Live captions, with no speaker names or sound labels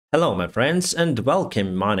Hello my friends and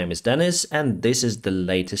welcome, my name is Dennis and this is the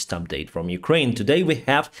latest update from Ukraine. Today we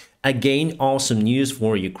have again awesome news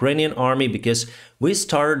for Ukrainian army because we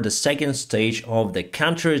started the second stage of the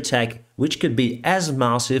counterattack, which could be as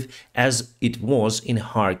massive as it was in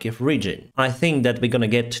Kharkiv region. I think that we're gonna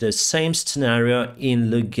get to the same scenario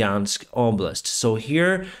in Lugansk Oblast. So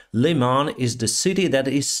here Liman is the city that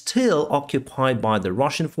is still occupied by the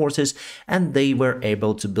Russian forces and they were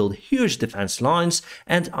able to build huge defense lines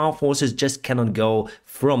and our forces just cannot go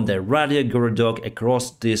from the Radio Gorodok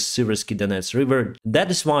across this Siversky Donets river.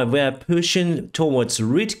 That is why we are pushing towards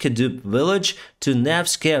Rudkadub village to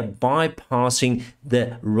Nevsky, bypassing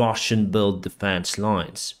the Russian-built defense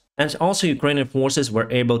lines. And also Ukrainian forces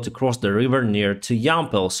were able to cross the river near to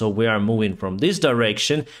Yampol, so we are moving from this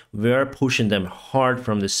direction, we are pushing them hard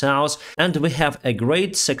from the south, and we have a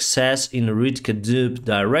great success in Rudkadub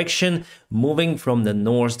direction, moving from the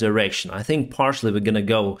north direction. I think partially we're gonna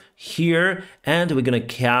go here, and we're gonna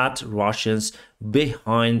cut Russians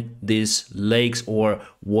behind these lakes or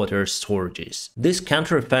water storages. This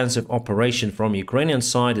counteroffensive operation from Ukrainian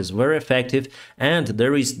side is very effective, and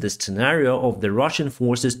there is the scenario of the Russian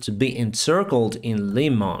forces to be encircled in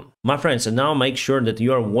Liman. My friends, and now make sure that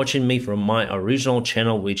you are watching me from my original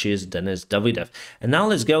channel, which is Dennis Davydov. And now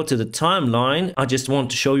let's go to the timeline. I just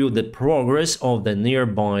want to show you the progress of the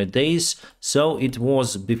nearby days. So it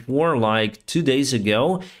was before like 2 days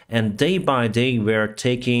ago, and day by day we're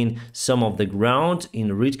taking some of the ground in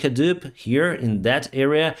Rudkadub. Here in that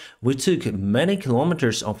area we took many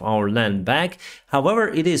kilometers of our land back. However,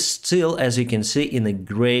 it is still, as you can see, in a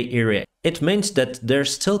gray area. It means that there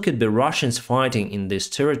still could be Russians fighting in this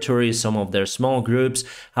territory, some of their small groups.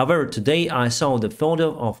 However, today I saw the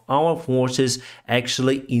photo of our forces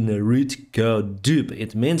actually in Rudkadub.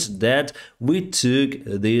 It means that we took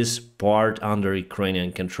this part under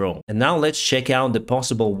Ukrainian control. And now let's check out the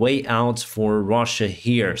possible way out for Russia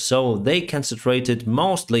here. So they concentrated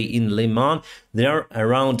mostly in Liman. There are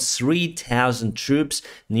around 3,000 troops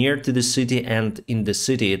near to the city, and in the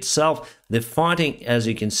city itself the fighting, as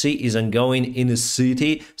you can see, is ongoing in the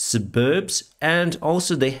city suburbs, and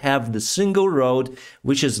also they have the single road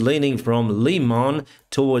which is leading from Liman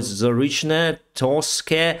towards Zorichne,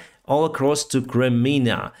 Toske, all across to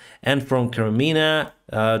Kremina, and from Kremina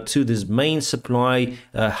to this main supply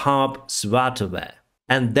hub Svatove.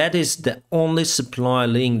 And that is the only supply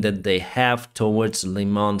link that they have towards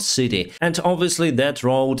Liman city. And obviously that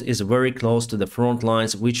road is very close to the front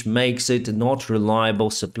lines, which makes it not reliable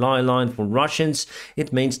supply line for Russians.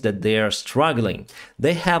 It means that they are struggling.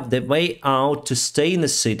 They have the way out to stay in the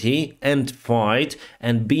city and fight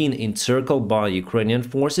and being encircled by Ukrainian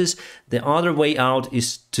forces. The other way out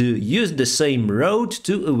is to use the same road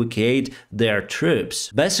to evacuate their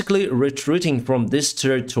troops, basically retreating from this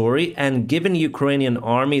territory and giving Ukrainian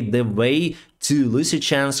army the way to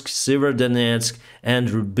Lysychansk, Severodonetsk and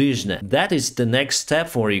Rubizhne. That is the next step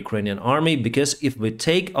for Ukrainian army, because if we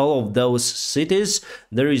take all of those cities,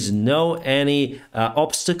 there is no any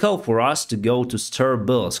obstacle for us to go to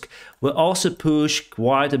Starbilsk. We also push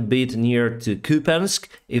quite a bit near to Kupiansk,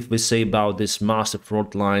 if we say about this massive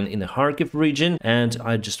front line in the Kharkiv region. And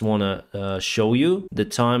I just want to show you the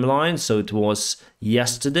timeline. So it was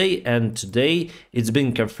yesterday, and today it's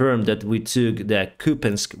been confirmed that we took the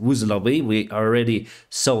Kupiansk-Uzlovy. We already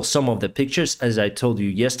saw some of the pictures, as I told you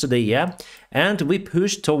yesterday, yeah, and we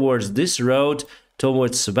pushed towards this road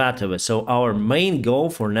towards Svatove. So our main goal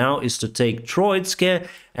for now is to take Troitske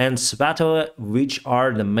and Svatove, which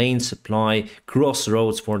are the main supply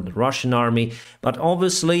crossroads for the Russian army. But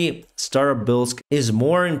obviously Starbilsk is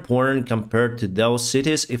more important compared to those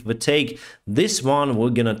cities. If we take this one,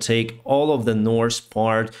 we're gonna take all of the north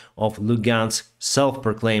part of Lugansk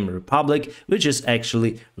self-proclaimed republic, which is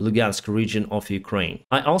actually Lugansk region of Ukraine.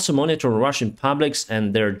 I also monitor Russian publics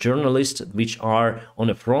and their journalists, which are on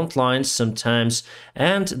the front lines sometimes,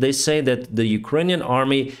 and they say that the Ukrainian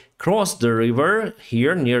army crossed the river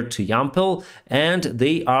here near to Yampol, and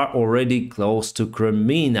they are already close to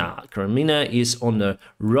Kremina. Kremina is on the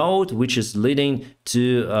road which is leading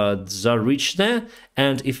to Zarichne,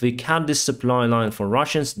 and if we cut this supply line for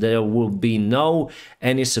Russians, there will be no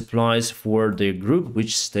any supplies for the group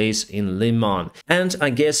which stays in Liman. And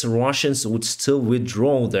I guess Russians would still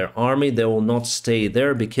withdraw their army. They will not stay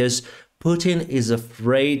there because Putin is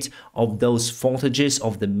afraid of those footages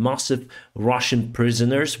of the massive Russian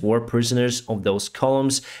prisoners, war prisoners of those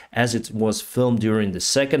columns, as it was filmed during the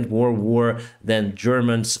Second World War. Then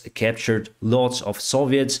Germans captured lots of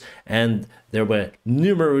Soviets, and there were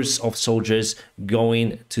numerous of soldiers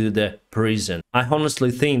going to the prison. I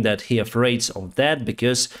honestly think that he afraid of that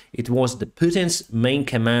because it was the Putin's main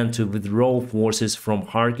command to withdraw forces from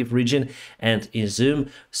Kharkiv region and Izum.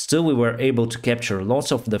 Still, we were able to capture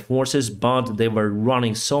lots of the forces, but they were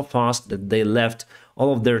running so fast that they left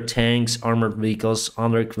all of their tanks, armored vehicles,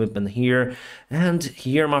 other equipment here. And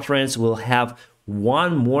here, my friends, we'll have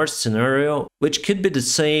one more scenario which could be the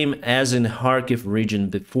same as in Kharkiv region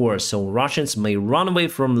before. So Russians may run away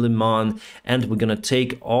from Liman, and we're gonna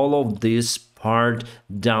take all of this part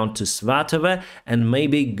down to Svatove and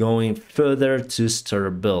maybe going further to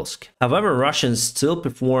Starobilsk. However, Russians still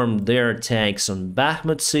perform their attacks on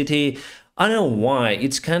Bakhmut city. I don't know why.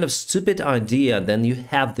 It's kind of stupid idea. Then you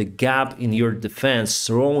have the gap in your defense,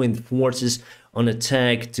 throwing forces on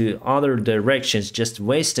attack to other directions, just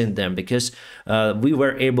wasting them, because we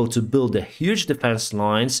were able to build a huge defense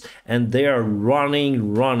lines, and they are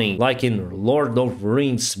running like in Lord of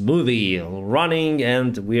Rings movie, running,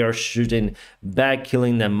 and we are shooting back,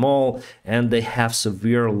 killing them all, and they have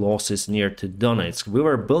severe losses near to Donetsk. We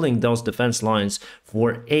were building those defense lines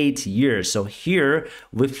for 8 years. So here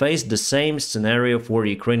we face the same scenario for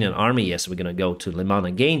Ukrainian army. Yes, we're gonna go to Liman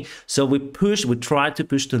again. So we tried to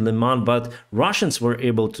push to Liman, but Russians were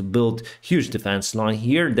able to build huge defense line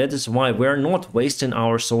here. That is why we're not wasting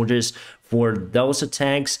our soldiers for those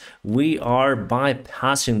attacks. We are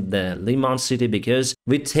bypassing the Liman city because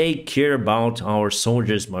we take care about our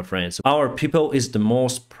soldiers, my friends. Our people is the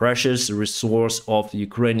most precious resource of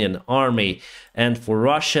Ukrainian army. And for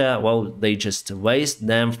Russia, well, they just waste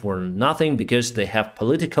them for nothing because they have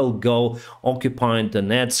political goal occupying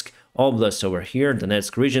Donetsk Oblast over here,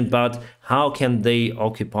 Donetsk region. But how can they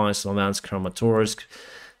occupy Sloviansk, Kramatorsk?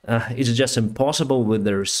 It's just impossible with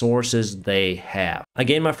the resources they have.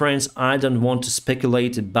 Again, my friends, I don't want to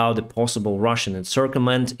speculate about the possible Russian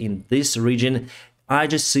encirclement in this region. I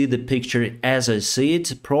just see the picture as I see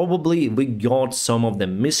it. Probably we got some of the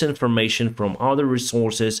misinformation from other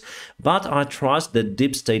resources, but I trust the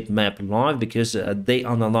Deep State Map Live because they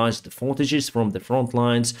analyze the footages from the front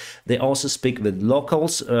lines. They also speak with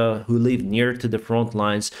locals who live near to the front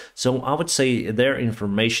lines. So I would say their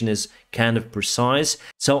information is kind of precise.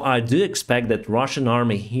 So I do expect that Russian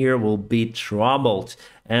army here will be troubled.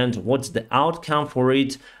 And what's the outcome for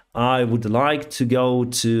it? I would like to go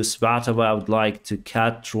to Svatove, I would like to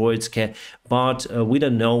cut Troitsk, but we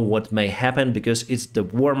don't know what may happen because it's the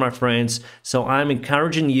war, my friends. So I'm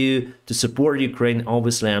encouraging you to support Ukraine.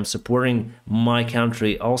 Obviously, I'm supporting my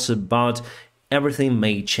country also, but everything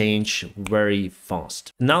may change very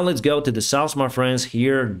fast. Now let's go to the south, my friends.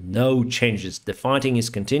 Here, no changes. The fighting is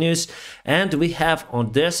continuous, and we have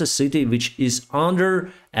Odessa city, which is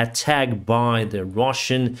under attack by the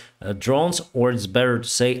Russian drones, or it's better to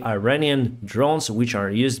say Iranian drones, which are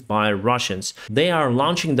used by Russians. They are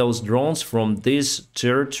launching those drones from this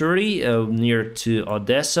territory near to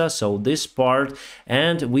Odessa, so this part,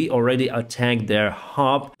 and we already attacked their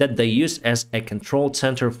hub that they use as a control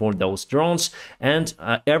center for those drones, and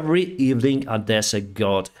every evening Odessa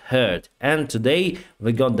got hurt. And today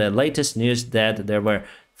we got the latest news that there were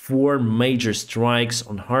 4 major strikes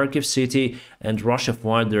on Kharkiv city, and Russia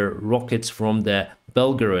fired their rockets from the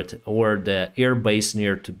Belgorod, or the air base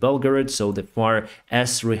near to Belgorod. So they fire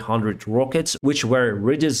S-300 rockets, which were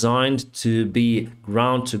redesigned to be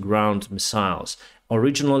ground-to-ground missiles.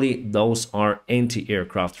 Originally, those are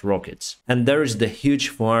anti-aircraft rockets. And there is the huge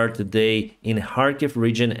fire today in Kharkiv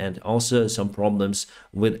region, and also some problems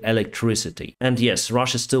with electricity. And yes,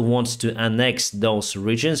 Russia still wants to annex those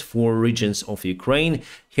regions, 4 regions of Ukraine: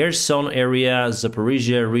 Kherson area,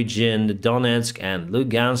 Zaporizhia region, Donetsk and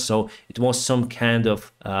Lugansk. So it was some kind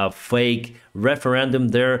of fake referendum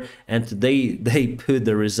there, and today they put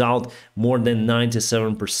the result more than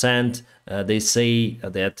 97%. They say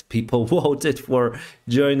that people voted for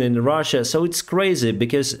joining Russia. So it's crazy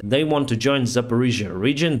because they want to join Zaporizhia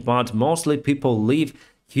region, but mostly people live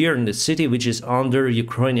here in the city, which is under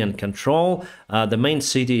Ukrainian control, the main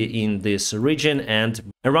city in this region,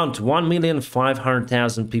 and around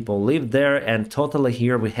 1,500,000 people live there, and totally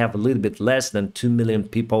here we have a little bit less than 2 million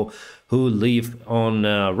people who live on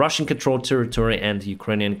Russian-controlled territory and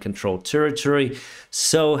Ukrainian-controlled territory.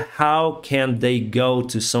 So how can they go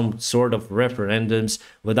to some sort of referendums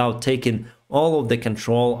without taking all of the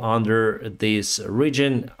control under this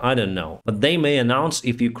region? I don't know. But they may announce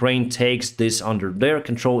if Ukraine takes this under their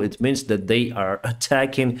control, it means that they are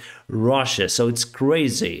attacking Russia. So it's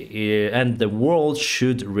crazy. And the world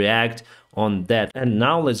should react on that. And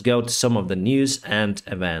now let's go to some of the news and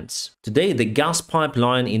events. Today, the gas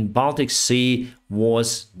pipeline in Baltic Sea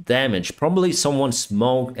was damaged. Probably someone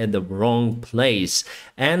smoked at the wrong place.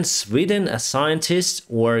 And Sweden, a scientist,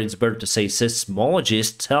 or it's better to say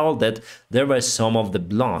seismologist, tell that there were some of the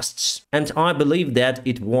blasts. And I believe that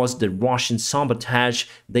it was the Russian sabotage.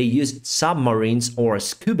 They used submarines or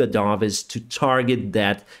scuba divers to target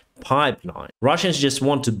that pipeline. Russians just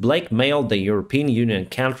want to blackmail the European Union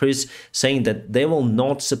countries, saying that they will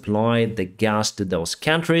not supply the gas to those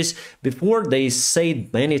countries. Before, they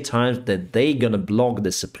said many times that they're gonna block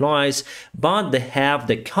the supplies, but they have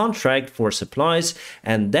the contract for supplies,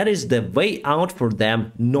 and that is the way out for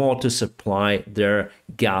them not to supply their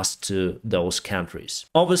gas to those countries.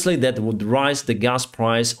 Obviously, that would rise the gas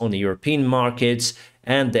price on the European markets,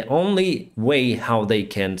 and the only way how they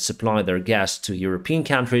can supply their gas to European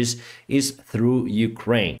countries is through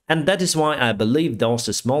Ukraine. And that is why I believe those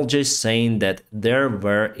seismologists saying that there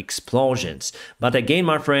were explosions. But again,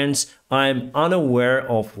 my friends, I'm unaware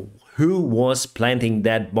of who was planting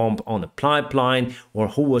that bomb on the pipeline, or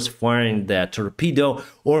who was firing that torpedo,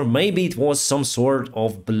 or maybe it was some sort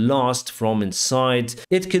of blast from inside.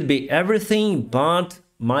 It could be everything, but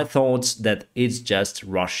my thoughts that it's just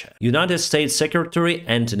Russia. United States Secretary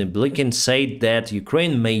Antony Blinken said that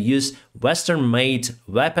Ukraine may use Western-made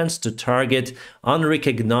weapons to target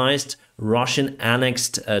unrecognized Russian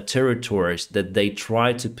annexed territories that they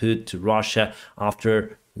try to put to Russia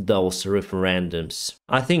after those referendums.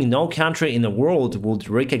 I think no country in the world would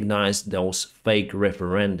recognize those fake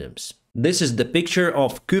referendums. This is the picture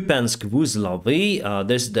of Kupiansk-Vuzlavi.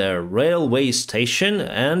 This is the railway station,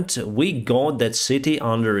 and we got that city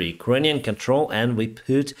under Ukrainian control, and we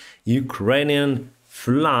put Ukrainian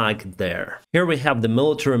flag there. Here we have the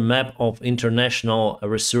military map of international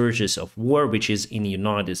researches of war, which is in the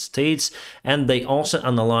United States, and they also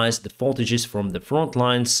analyzed the footages from the front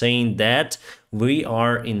line, saying that we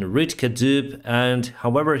are in Rytka, and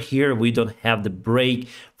however here we don't have the break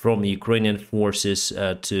from Ukrainian forces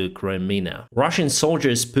to Crimea. Russian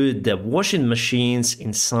soldiers put the washing machines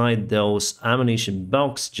inside those ammunition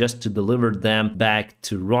boxes just to deliver them back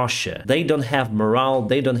to Russia. They don't have morale,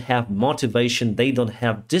 they don't have motivation, they don't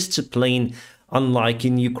have discipline. Unlike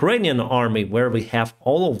in Ukrainian army, where we have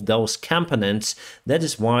all of those components. That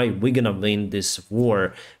is why we're gonna win this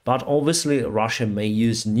war. But obviously Russia may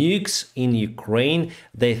use nukes in Ukraine.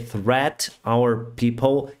 They threat our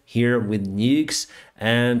people here with nukes,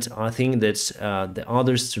 and I think that's the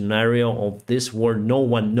other scenario of this war. No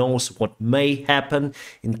one knows what may happen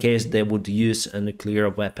in case they would use nuclear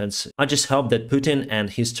weapons. I just hope that Putin and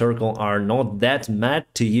his circle are not that mad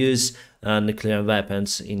to use nuclear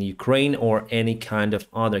weapons in Ukraine or any kind of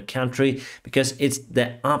other country, because it's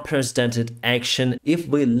the unprecedented action if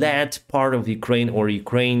we let part of Ukraine or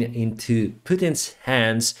Ukraine into Putin's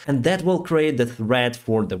hands, and that will create the threat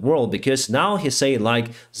for the world, because now he say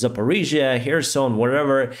like Zaporizhia, Kherson,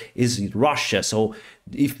 wherever is Russia, so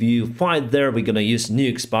if you fight there we're gonna use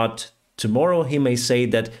nukes, but tomorrow he may say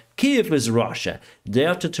that Kiev is Russia, day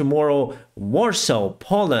after tomorrow Warsaw,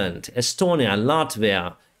 Poland, Estonia,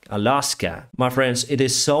 Latvia, Alaska. My friends, it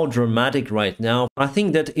is so dramatic right now. I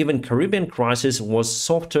think that even Caribbean crisis was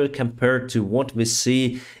softer compared to what we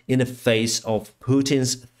see in the face of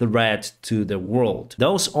Putin's threat to the world.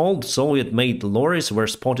 Those old Soviet-made lorries were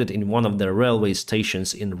spotted in one of the railway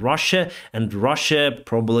stations in Russia, and Russia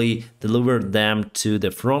probably delivered them to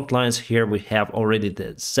the front lines. Here we have already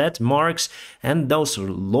the Z marks, and those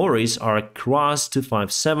lorries are Kras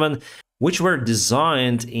 257, which were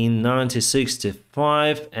designed in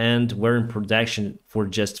 1965 and were in production for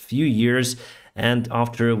just a few years, and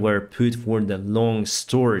after were put for the long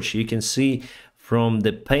storage. You can see from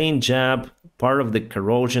the paint job, part of the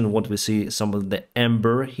corrosion, what we see, some of the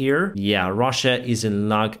amber here. Yeah, Russia is in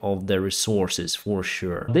lack of the resources for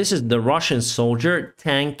sure. This is the Russian soldier,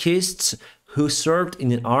 tankist, who served in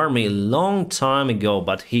the army a long time ago,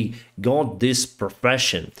 but he got this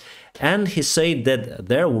profession. And he said that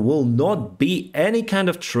there will not be any kind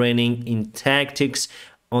of training in tactics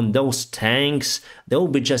on those tanks. They will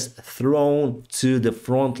be just thrown to the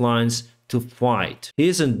front lines to fight. He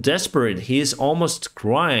isn't desperate, he is almost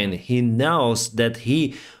crying. He knows that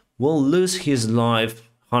he will lose his life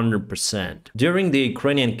 100%. During the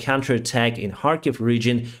Ukrainian counterattack in Kharkiv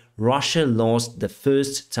region, Russia lost the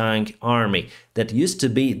first tank army that used to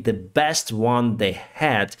be the best one they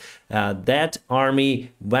had. That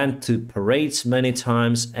army went to parades many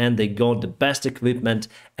times and they got the best equipment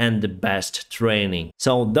and the best training.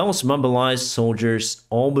 So those mobilized soldiers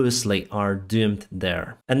obviously are doomed there.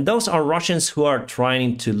 And those are Russians who are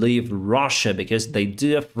trying to leave Russia because they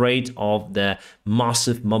do afraid of the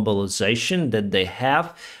massive mobilization that they have.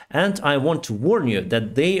 And I want to warn you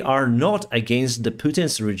that they are not against the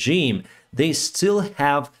Putin's regime. They still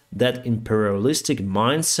have that imperialistic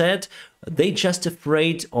mindset. They just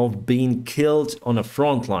afraid of being killed on the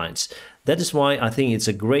front lines. That is why I think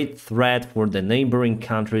it's a great threat for the neighboring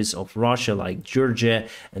countries of Russia like Georgia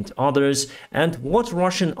and others. And what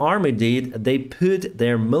Russian army did, they put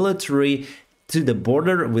their military to the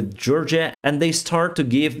border with Georgia and they start to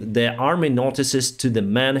give the army notices to the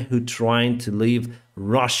men who trying to leave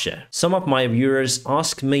Russia. Some of my viewers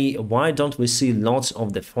ask me, why don't we see lots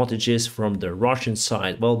of the footages from the Russian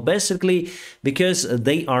side? Well, basically because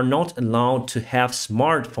they are not allowed to have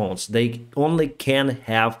smartphones. They only can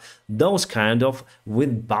have those kind of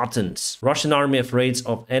with buttons. Russian army afraid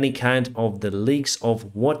of any kind of the leaks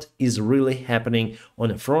of what is really happening on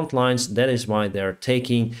the front lines. That is why they are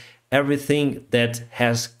taking everything that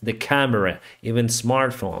has the camera, even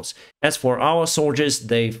smartphones. As for our soldiers,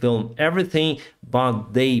 they film everything,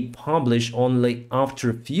 but they publish only after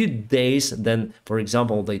a few days. Then, for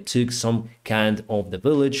example, they took some kind of the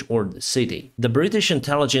village or the city. The British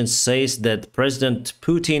intelligence says that President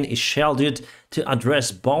Putin is scheduled to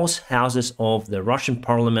address both houses of the Russian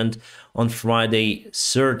parliament on Friday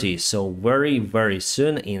 30, so very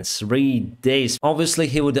soon, in 3 days. Obviously,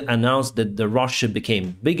 he would announce that the Russia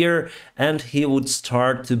became bigger and he would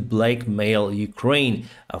start to blackmail Ukraine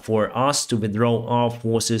for us to withdraw our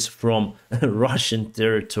forces from Russian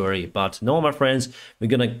territory. But no, my friends, we're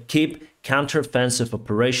gonna keep counteroffensive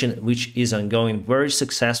operation, which is ongoing very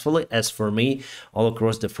successfully, as for me, all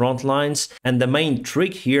across the front lines. And the main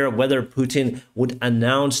trick here, whether Putin would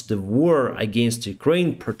announce the war against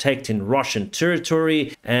Ukraine, protecting Russian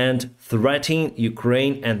territory and threatening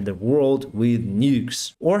Ukraine and the world with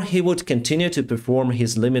nukes, or he would continue to perform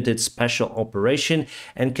his limited special operation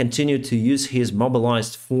and continue to use his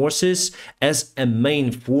mobilized forces as a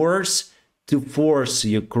main force to force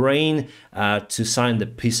Ukraine to sign the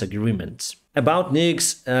peace agreement. About nukes,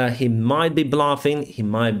 he might be bluffing, he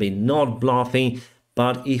might be not bluffing,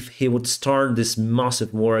 but if he would start this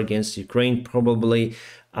massive war against Ukraine, probably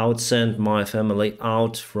I would send my family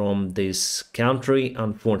out from this country,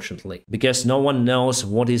 unfortunately, because no one knows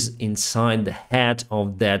what is inside the head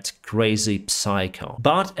of that crazy psycho.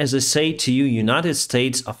 But as I say to you, United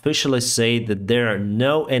States officially say that there are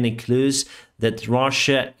no any clues that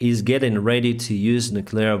Russia is getting ready to use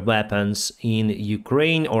nuclear weapons in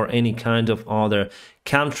Ukraine or any kind of other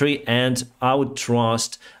country, and I would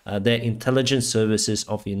trust the intelligence services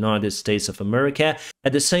of the United States of America.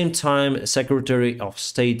 At the same time, Secretary of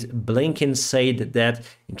State Blinken said that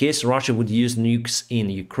in case Russia would use nukes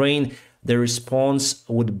in Ukraine, the response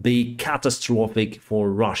would be catastrophic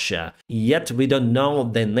for Russia. Yet we don't know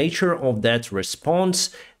the nature of that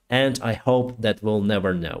response, and I hope that we'll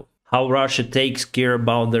never know. How Russia takes care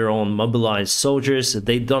about their own mobilized soldiers,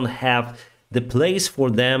 they don't have the place for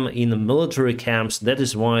them in the military camps. That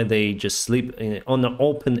is why they just sleep on the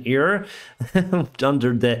open air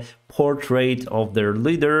under the portrait of their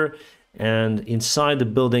leader, and inside the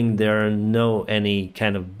building there are no any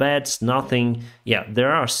kind of beds, nothing. Yeah,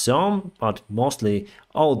 there are some, but mostly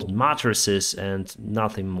old mattresses and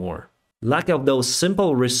nothing more. Lack of those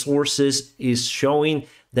simple resources is showing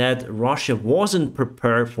that Russia wasn't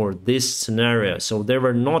prepared for this scenario. So they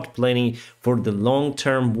were not planning for the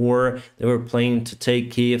long-term war. They were planning to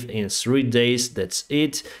take Kiev in 3 days, that's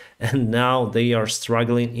it. And now they are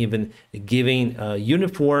struggling even giving a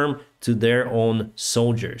uniform to their own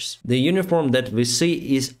soldiers. The uniform that we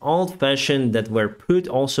see is old-fashioned, that were put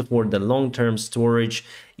also for the long-term storage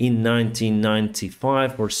in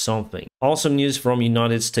 1995 or something. Also news from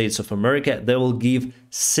United States of America, they will give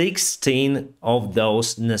 16 of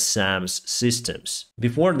those NASAMS systems.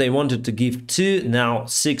 Before they wanted to give 2, now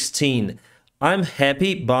 16. I'm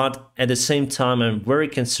happy, but at the same time I'm very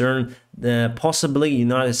concerned that possibly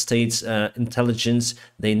United States intelligence,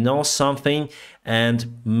 they know something,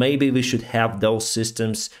 and maybe we should have those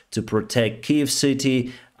systems to protect Kiev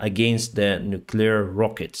city against the nuclear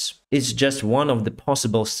rockets. It's just one of the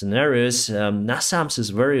possible scenarios. NASAMS is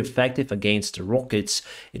very effective against rockets.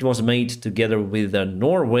 It was made together with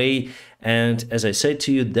Norway, and as I said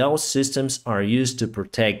to you, those systems are used to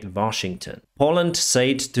protect Washington. Poland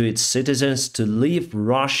said to its citizens to leave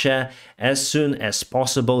Russia as soon as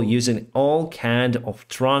possible using all kind of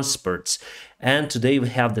transports. And today we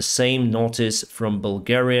have the same notice from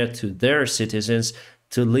Bulgaria to their citizens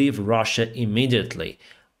to leave Russia immediately.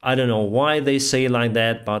 I don't know why they say like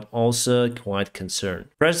that, but also quite concerned.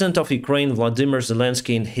 President of Ukraine Vladimir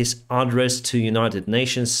Zelensky in his address to United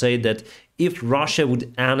Nations said that if Russia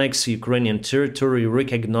would annex Ukrainian territory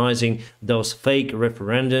recognizing those fake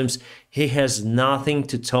referendums, he has nothing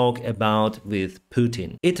to talk about with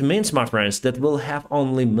Putin. It means, my friends, that we'll have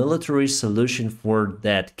only military solution for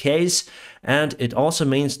that case, and it also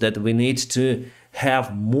means that we need to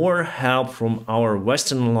have more help from our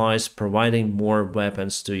Western allies providing more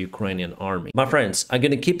weapons to Ukrainian army. My friends, I'm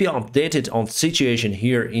gonna keep you updated on the situation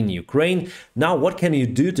here in Ukraine. Now, what can you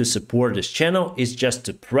do to support this channel is just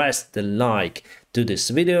to press the like to this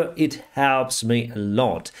video. It helps me a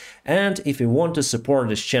lot. And if you want to support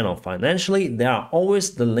this channel financially, there are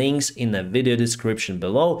always the links in the video description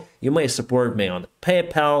below. You may support me on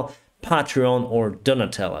PayPal, Patreon or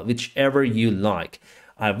Donatella, whichever you like.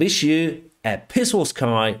 I wish you a peaceful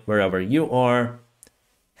sky wherever you are.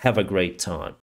 Have a great time.